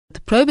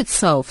probe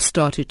itself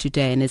started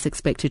today and is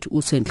expected to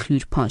also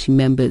include party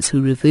members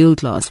who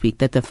revealed last week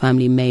that the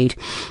family made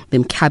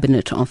them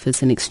cabinet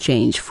offers in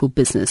exchange for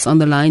business. On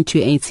the line to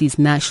ANC's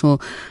national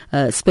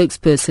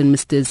spokesperson,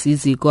 Mr.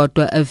 Zizi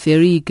Kodwa, a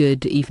very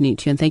good evening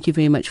to you, and thank you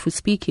very much for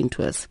speaking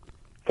to us.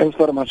 Thanks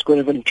very much. Good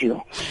evening to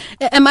you.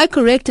 Am I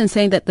correct in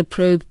saying that the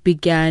probe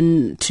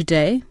began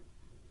today?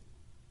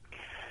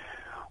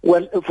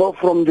 Well,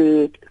 from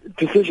the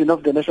decision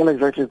of the National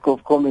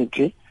Executive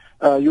Committee,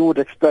 you would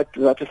expect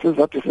that since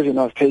that decision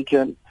was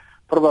taken,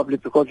 probably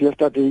because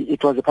yesterday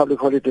it was a public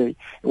holiday,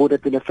 it would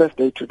have been the first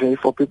day today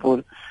for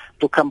people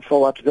to come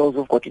forward, those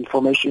who've got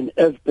information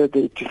as per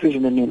the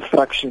decision and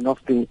instruction of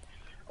the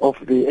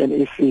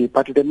NEC.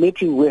 But the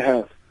meeting we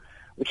have,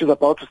 which is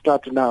about to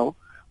start now,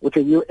 with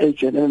a new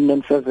agent,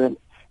 MN7,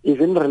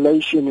 is in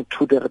relation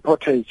to the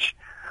reportage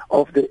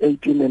of the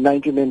 18 and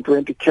 19 and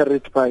 20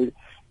 carried by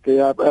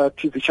the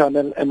TV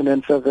channel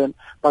MN7,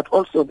 but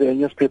also the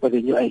newspaper,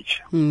 The New Age.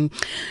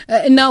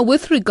 Now,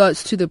 with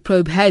regards to the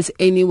probe, has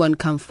anyone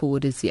come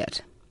forward as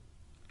yet?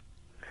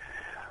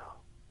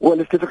 Well,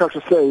 it's difficult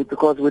to say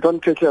because we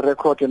don't take a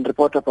record and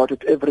report about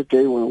it every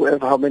day,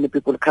 wherever how many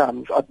people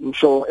come. I'm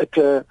sure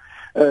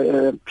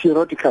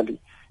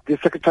periodically, the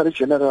Secretary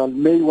General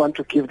may want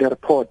to give the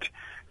report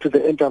to the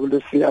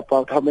NWC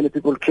about how many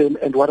people came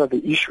and what are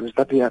the issues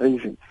that they are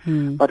raising.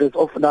 But as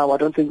of now, I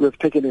don't think we've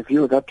taken a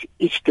view that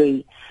each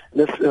day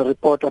let's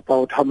report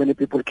about how many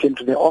people came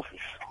to the office.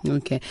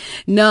 Okay.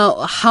 Now,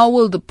 how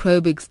will the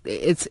probe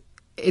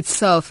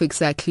itself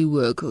exactly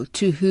work?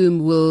 To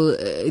whom will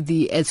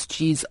the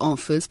SG's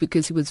office,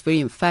 because he was very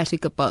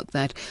emphatic about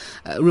that,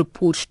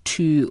 report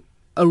to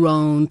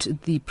around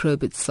the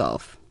probe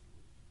itself?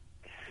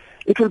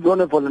 It will be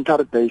on a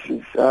voluntary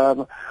basis.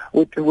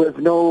 We have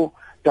no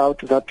doubt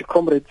that the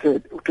comrades,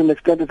 to an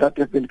extent that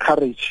they've been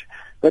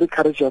very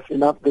courageous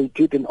enough, they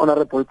did an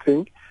honorable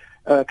thing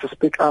to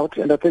speak out,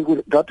 and I think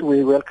that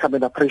we welcome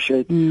and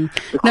appreciate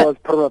because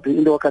probably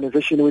in the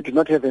organization we did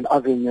not have an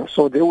avenue,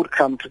 so they would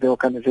come to the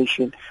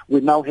organization. We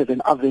now have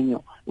an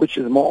avenue which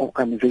is more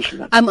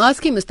organizational. I'm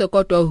asking Mr.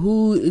 Kodwa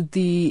who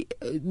the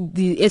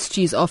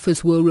SG's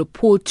office will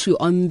report to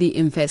on the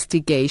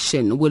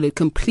investigation. Will it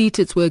complete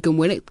its work, and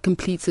when it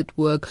completes its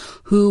work,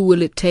 who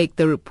will it take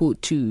the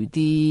report to?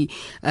 Which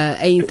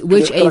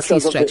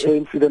ANC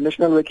structure? The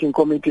National Working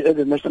Committee and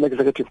the National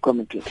Executive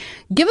Committee.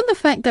 Given the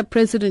fact that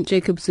President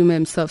Jacob Zuma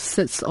himself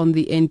sits on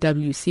the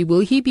NWC, will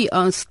he be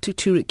asked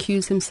to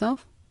recuse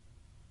himself?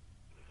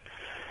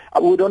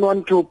 We don't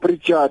want to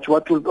prejudge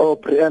or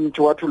preempt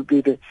what will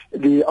be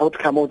the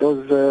outcome of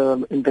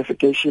those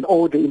investigation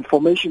or the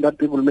information that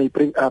people may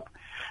bring up.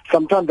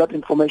 Sometimes that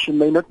information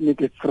may not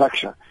need a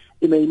structure.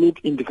 It may need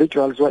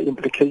individuals who are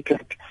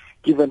implicated,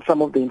 given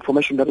some of the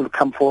information that will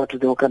come forward to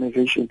the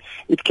organization.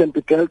 It can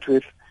be dealt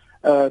with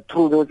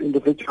through those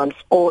individuals,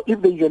 or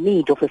if there is a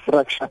need of a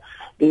structure,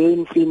 the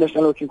ANC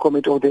National Working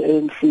Committee or the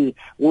ANC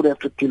would have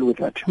to deal with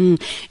that.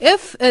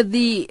 If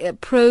the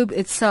probe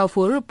itself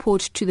will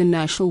report to the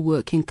National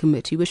Working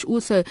Committee, which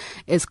also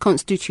is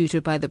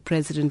constituted by the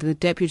President and the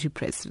Deputy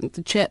President,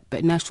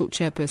 the National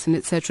Chairperson,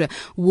 etc.,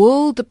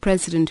 will the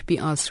President be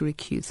asked to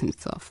recuse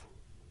himself?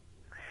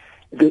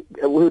 We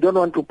don't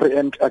want to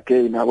preempt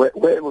again.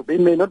 It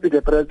may not be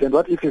the President.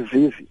 What if he's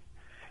busy?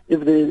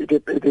 If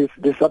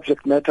the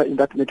subject matter in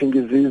that meeting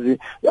is easy,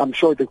 I'm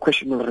sure the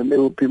question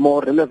will be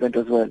more relevant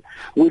as well.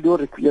 We do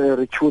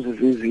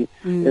recuse easy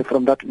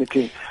from that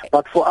meeting.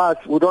 But for us,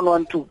 we don't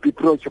want to be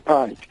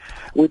preoccupied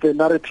with the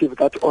narrative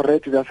that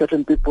already there are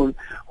certain people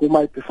who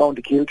might be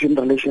found guilty in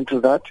relation to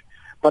that.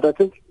 But I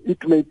think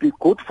it may be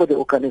good for the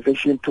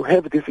organization to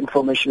have this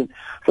information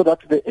so that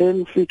the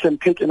ANC can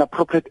take an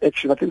appropriate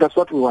action. I think that's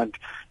what we want,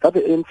 that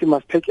the ANC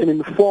must take an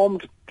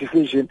informed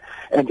decision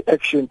and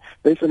action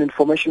based on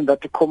information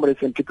that the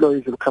comrades and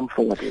employees will come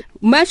forward with.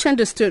 Much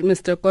understood,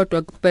 Mr.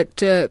 Kodwa,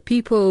 but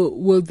people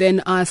will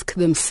then ask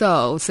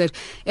themselves that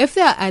if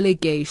there are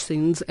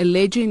allegations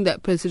alleging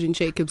that President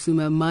Jacob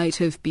Zuma might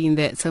have been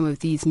there at some of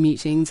these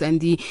meetings and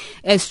the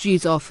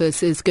SG's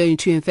office is going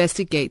to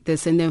investigate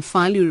this and then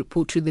finally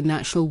report to the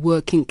National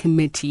Working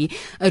Committee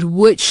at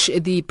which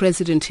the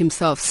President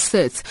himself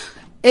sits,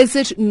 is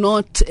it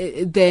not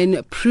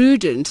then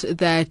prudent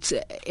that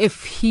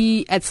if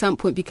he at some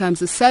point becomes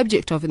the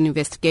subject of an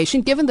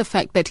investigation, given the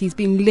fact that he's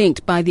been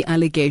linked by the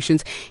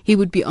allegations, he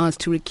would be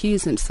asked to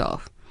recuse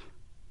himself?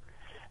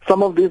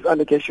 Some of these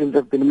allegations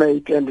have been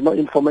made and no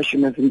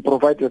information has been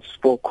provided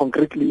for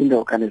concretely in the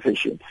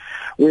organization.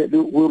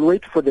 We'll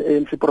wait for the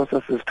ANC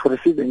processes to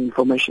receive the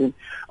information.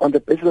 On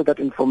the basis of that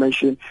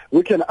information,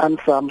 we can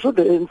answer. I'm sure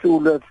the ANC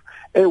will have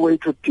a way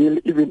to deal,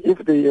 even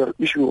if the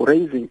issue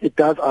raising, it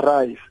does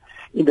arise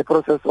in the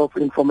process of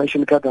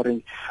information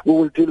gathering. We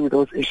will deal with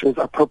those issues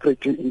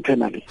appropriately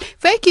internally.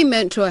 Vytjie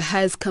Mentor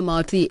has come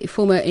out, the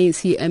former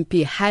ANC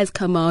MP has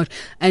come out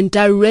and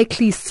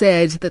directly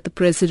said that the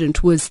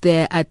President was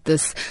there at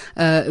this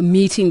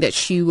meeting, that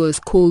she was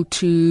called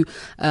to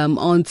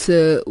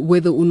answer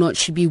whether or not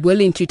she'd be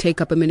willing to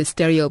take up a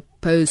ministerial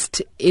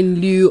post in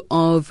lieu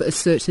of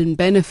certain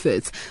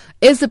benefits.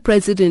 Is the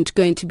president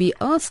going to be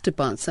asked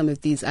about some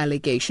of these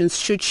allegations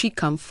should she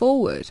come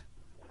forward?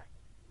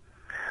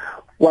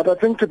 What I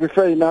think, to be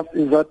fair enough,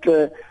 is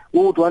that we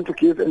would want to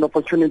give an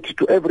opportunity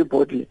to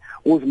everybody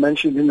who's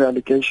mentioned in the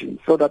allegation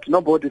so that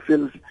nobody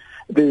feels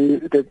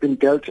they've been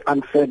dealt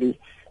unfairly.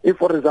 If,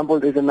 for example,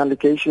 there's an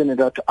allegation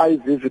that I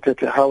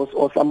visited a house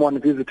or someone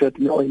visited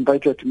me or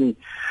invited me,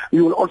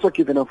 you will also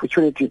give an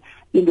opportunity.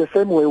 In the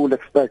same way, we will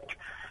expect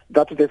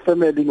that the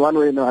family, in one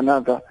way or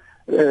another,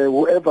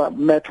 whoever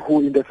met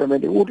who in the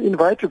family, would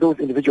invite those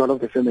individuals of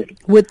the family.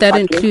 Would that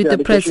include the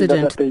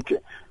president?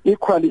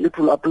 Equally, it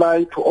will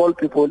apply to all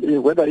people,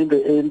 whether in the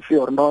ANC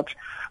or not,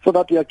 so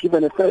that they are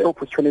given a fair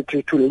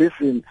opportunity to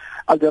listen.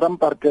 As the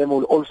Rampartem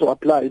will also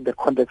apply in the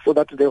context, so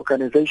that the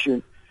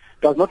organization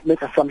does not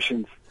make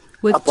assumptions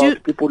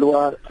about people who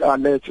are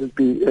alleged to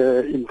be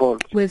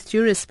involved. With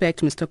due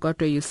respect, Mr.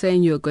 Kotwa, you're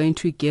saying you're going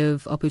to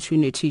give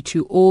opportunity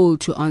to all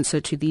to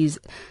answer to these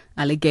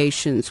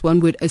allegations. One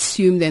would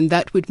assume then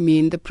that would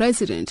mean the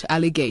president,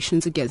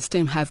 allegations against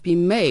him have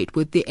been made.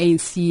 Would the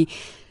ANC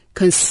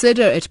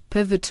consider it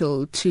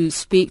pivotal to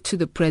speak to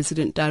the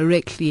president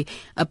directly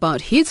about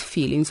his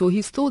feelings or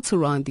his thoughts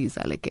around these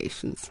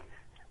allegations?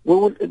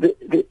 Well,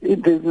 the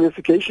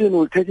investigation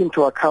will take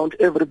into account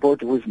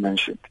everybody who is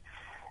mentioned.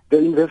 The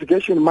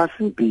investigation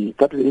mustn't be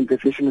that the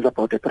investigation is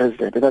about the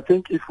president. And I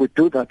think if we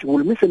do that,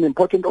 we'll miss an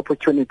important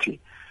opportunity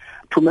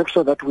to make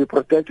sure that we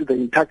protect the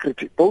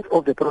integrity, both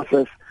of the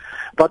process,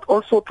 but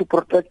also to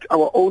protect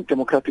our own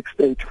democratic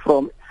state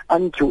from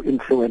undue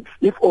influence.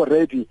 If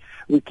already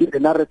we give a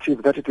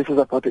narrative that this is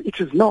about it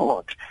is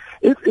not.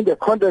 If in the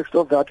context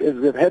of that, as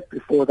we've heard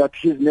before, that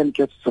his name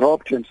gets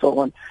dropped and so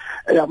on,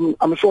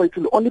 I'm sure it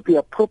will only be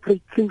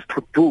appropriate things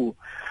to do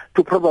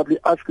to probably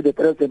ask the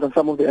president on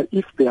some of the,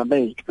 if they are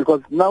made,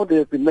 because now they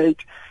have been made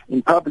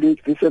in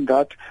public, this and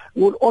that.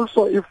 We'll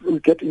also, if we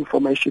get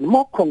information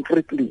more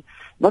concretely,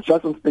 not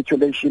just on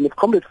speculation, if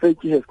Comrade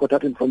Feki has got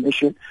that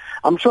information,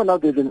 I'm sure now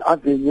there's an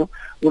avenue,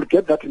 we'll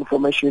get that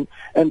information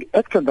and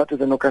act on that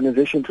as an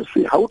organization to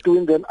see how do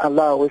we then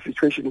allow a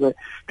situation where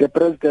the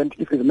president,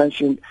 if he's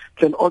mentioned,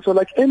 can also,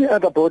 like any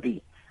other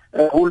body,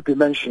 who will be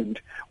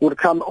mentioned, will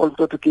come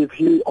also to give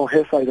he or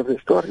her side of the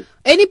story.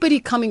 Anybody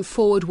coming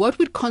forward, what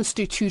would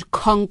constitute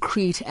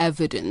concrete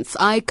evidence?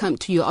 I come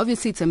to you,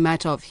 obviously it's a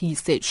matter of he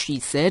said, she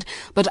said,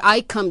 but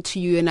I come to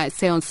you and I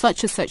say on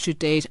such and such a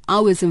date, I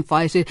was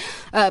invited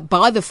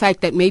by the fact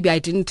that maybe I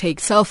didn't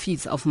take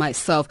selfies of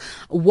myself.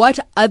 What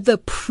other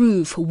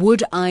proof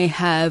would I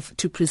have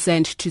to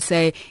present to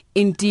say,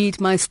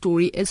 indeed, my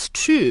story is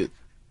true?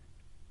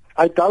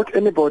 I doubt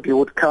anybody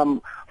would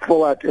come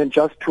forward and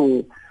just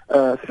to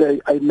say,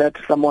 I met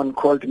someone,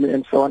 called me,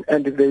 and so on,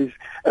 and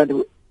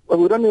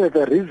we don't have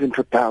a reason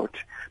to doubt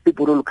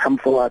people will come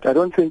forward. I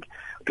don't think,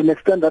 to an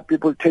extent that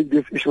people take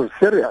this issue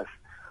serious,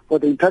 for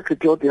the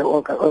integrity of their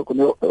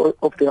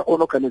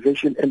own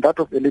organization and that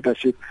of the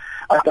leadership,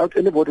 I doubt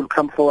anybody will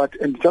come forward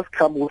and just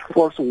come with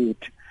falsehood.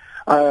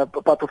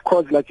 But of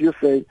course, like you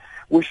say,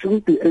 we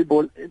shouldn't be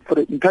able, for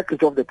the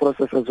integrity of the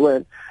process as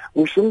well,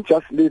 we shouldn't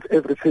just leave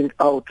everything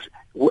out.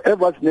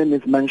 Whoever's name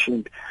is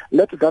mentioned,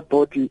 let that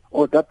body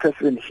or that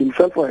person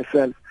himself or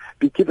herself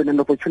be given an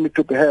opportunity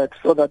to be heard,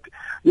 so that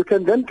you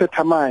can then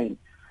determine,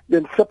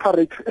 then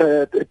separate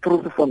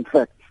truth from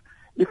facts.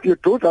 If you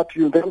do that,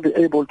 you'll then be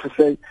able to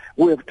say,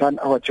 we have done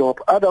our job.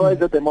 Otherwise,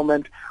 at the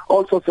moment,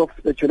 all sorts of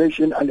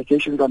speculation,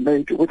 allegations are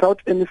made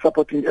without any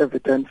supporting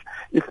evidence,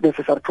 if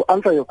necessary. To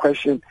answer your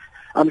question,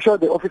 I'm sure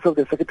the Office of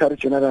the Secretary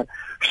General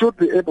should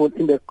be able,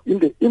 in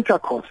the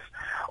intercourse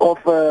of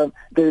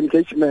the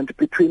engagement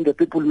between the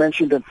people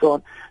mentioned and so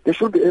on, they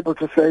should be able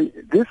to say,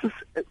 this is,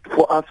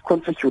 for us,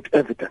 constitute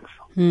evidence.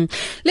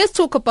 Let's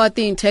talk about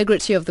the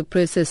integrity of the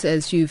process,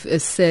 as you've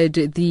said.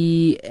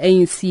 The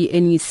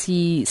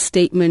ANC-NEC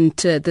statement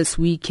this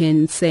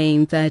weekend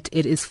saying that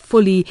it is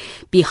fully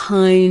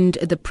behind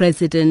the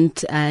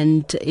president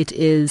and it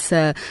is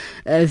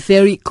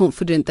very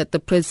confident that the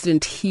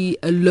president, he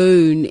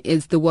alone,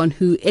 is the one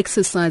who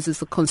exercises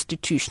the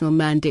constitutional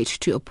mandate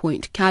to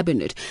appoint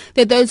cabinet.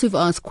 There are those who've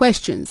asked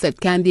questions that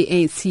can the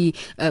ANC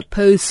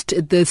post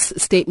this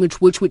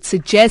statement, which would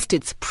suggest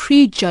it's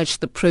prejudged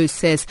the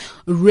process,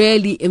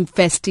 really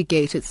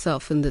investigate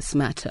itself in this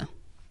matter?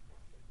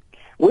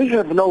 We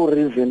have no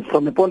reason,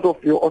 from the point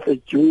of view of a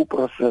due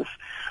process,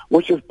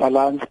 which is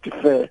balanced,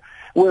 fair,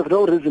 we have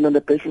no reason on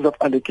the basis of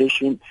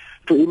allegation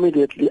to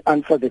immediately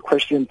answer the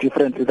question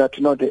differently, that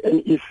the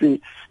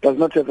NEC does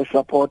not have a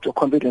support or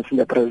confidence in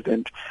the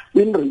president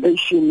in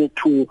relation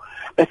to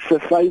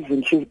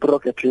exercising his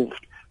prerogative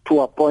to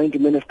appoint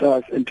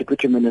ministers and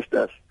deputy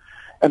ministers.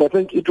 And I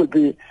think it would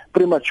be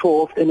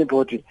premature of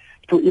anybody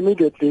to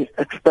immediately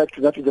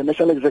expect that the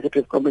National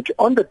Executive Committee,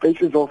 on the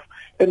basis of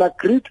an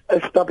agreed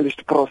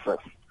established process,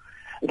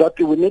 that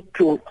we need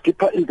to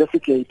deeper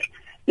investigate,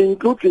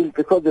 including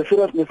because the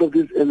seriousness of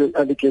this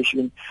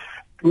allegation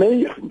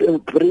may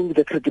bring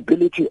the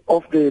credibility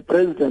of the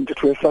president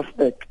to a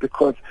suspect,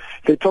 because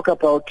they talk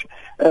about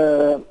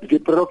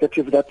the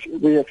prerogative that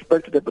we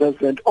expect the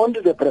president,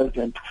 only the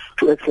president,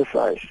 to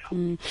exercise.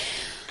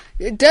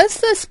 Does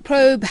this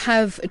probe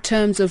have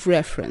terms of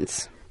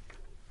reference?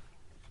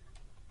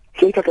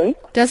 Say it again?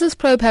 Does this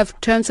probe have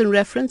terms of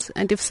reference?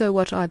 And if so,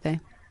 what are they?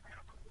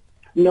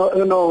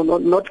 No,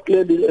 not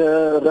clearly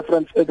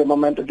referenced at the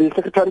moment. The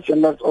Secretary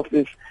General's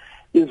office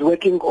is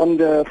working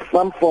on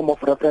some form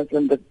of reference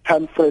and the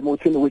time frame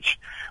within which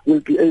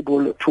we'll be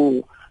able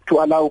to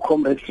allow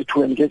comrades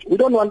to engage. We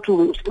don't want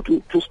to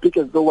speak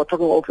as though we're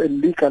talking of a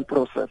legal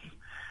process,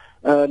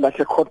 like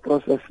a court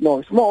process. No,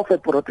 it's more of a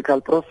political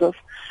process,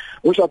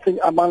 which I think,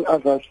 among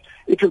others,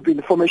 it will be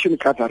information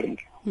gathering.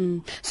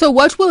 So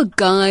what will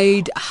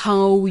guide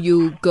how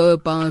you go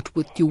about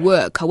with your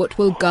work? What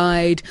will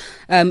guide,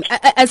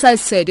 as I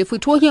said, if we're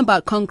talking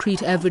about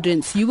concrete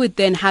evidence, you would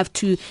then have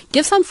to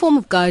give some form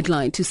of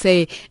guideline to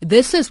say,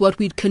 this is what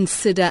we'd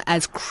consider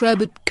as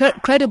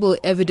credible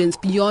evidence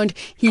beyond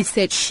he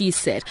said, she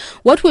said.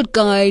 What would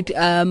guide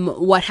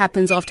what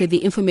happens after the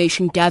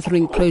information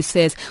gathering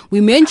process?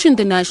 We mentioned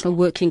the National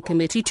Working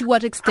Committee. To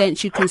what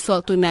extent you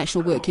consult the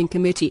National Working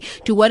Committee?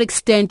 To what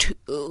extent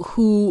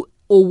who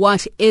or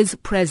what is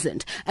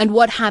present, and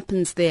what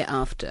happens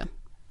thereafter?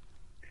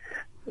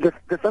 The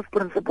first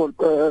principle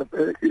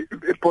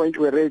point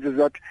we raise is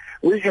that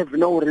we have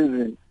no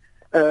reason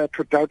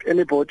to doubt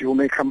anybody who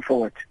may come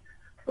forward.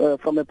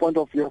 From a point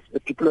of view of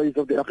the employees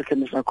of the African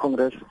National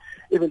Congress,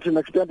 even to an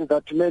extent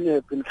that many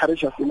have been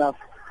courageous enough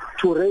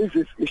to raise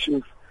these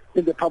issues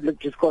in the public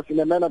discourse in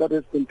a manner that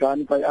has been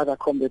done by other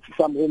comrades,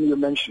 some whom you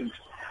mentioned.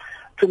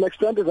 To an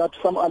extent that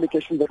some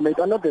allegations they made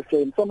are not the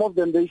same. Some of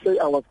them, they say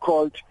I was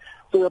called.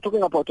 So we're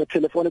talking about a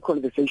telephonic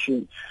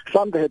conversation.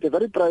 Some, they had a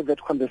very private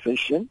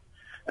conversation.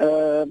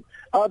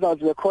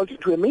 Others were called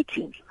to a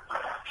meeting.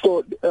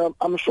 So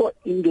I'm sure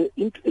in the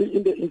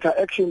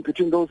interaction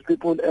between those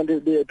people and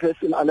the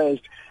person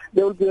alleged,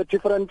 there will be a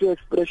different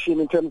expression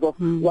in terms of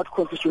what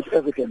constitutes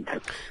evidence.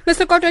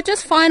 Mr. Kotwa,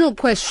 just final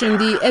question.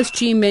 The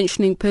SG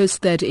mentioning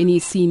post that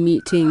NEC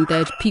meeting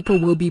that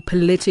people will be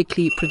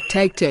politically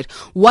protected.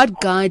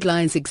 What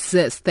guidelines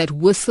exist that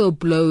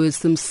whistleblowers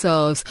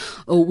themselves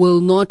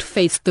will not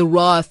face the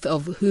wrath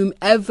of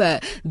whomever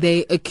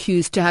they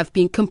accuse to have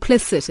been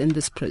complicit in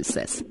this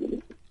process?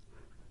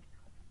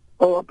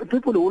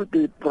 People will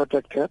be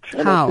protected.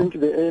 And How? I think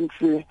the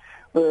ANC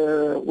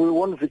we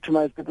won't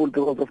victimize people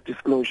because of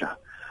disclosure.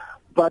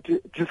 But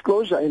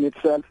disclosure in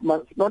itself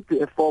must not be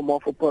a form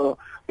of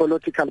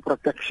political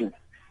protection.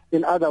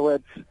 In other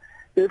words,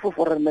 if,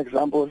 for an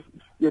example,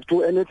 you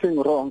do anything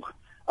wrong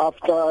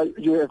after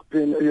you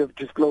have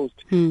disclosed,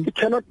 it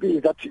cannot be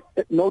that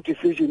no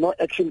decision, no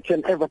action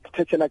can ever be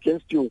taken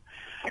against you,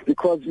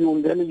 because you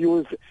will then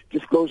use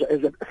disclosure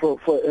as a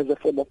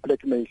form of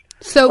blackmail.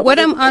 So what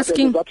I'm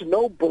asking, that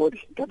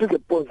nobody, that is a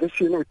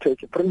position we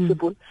take, a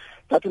principle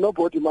that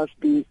nobody must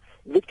be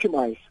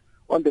victimized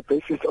on the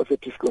basis of a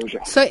disclosure.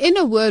 So in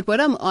a word,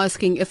 what I'm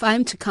asking, if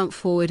I'm to come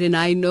forward and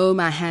I know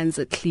my hands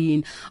are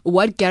clean,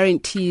 what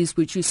guarantees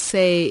would you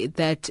say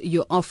that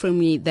you're offering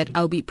me that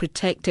I'll be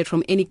protected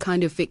from any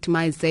kind of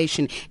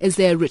victimization? Is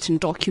there a written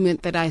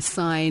document that I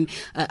sign,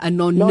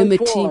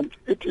 anonymity? No,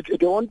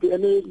 it won't be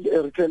any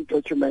written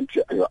document.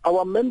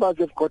 Our members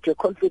have got a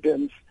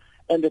confidence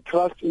and a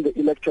trust in the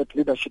elected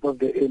leadership of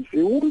the ANC.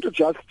 We won't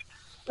just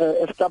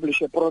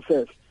establish a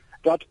process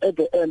that at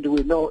the end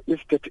we know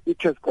if that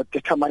it has got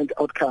determined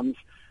outcomes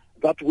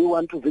that we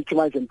want to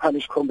victimize and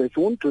punish comrades.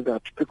 We won't do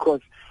that,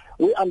 because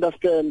we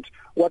understand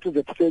what is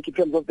at stake in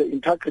terms of the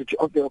integrity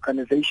of the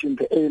organization,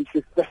 the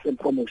ANC first and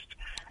foremost,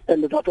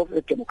 and that of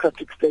the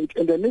democratic state,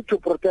 and the need to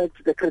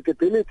protect the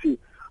credibility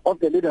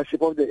of the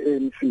leadership of the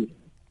ANC.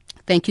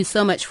 Thank you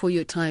so much for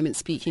your time and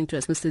speaking to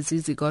us. Mr.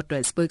 Zizi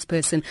Kotwa,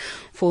 spokesperson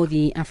for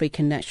the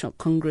African National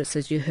Congress.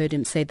 As you heard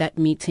him say, that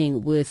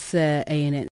meeting with ANN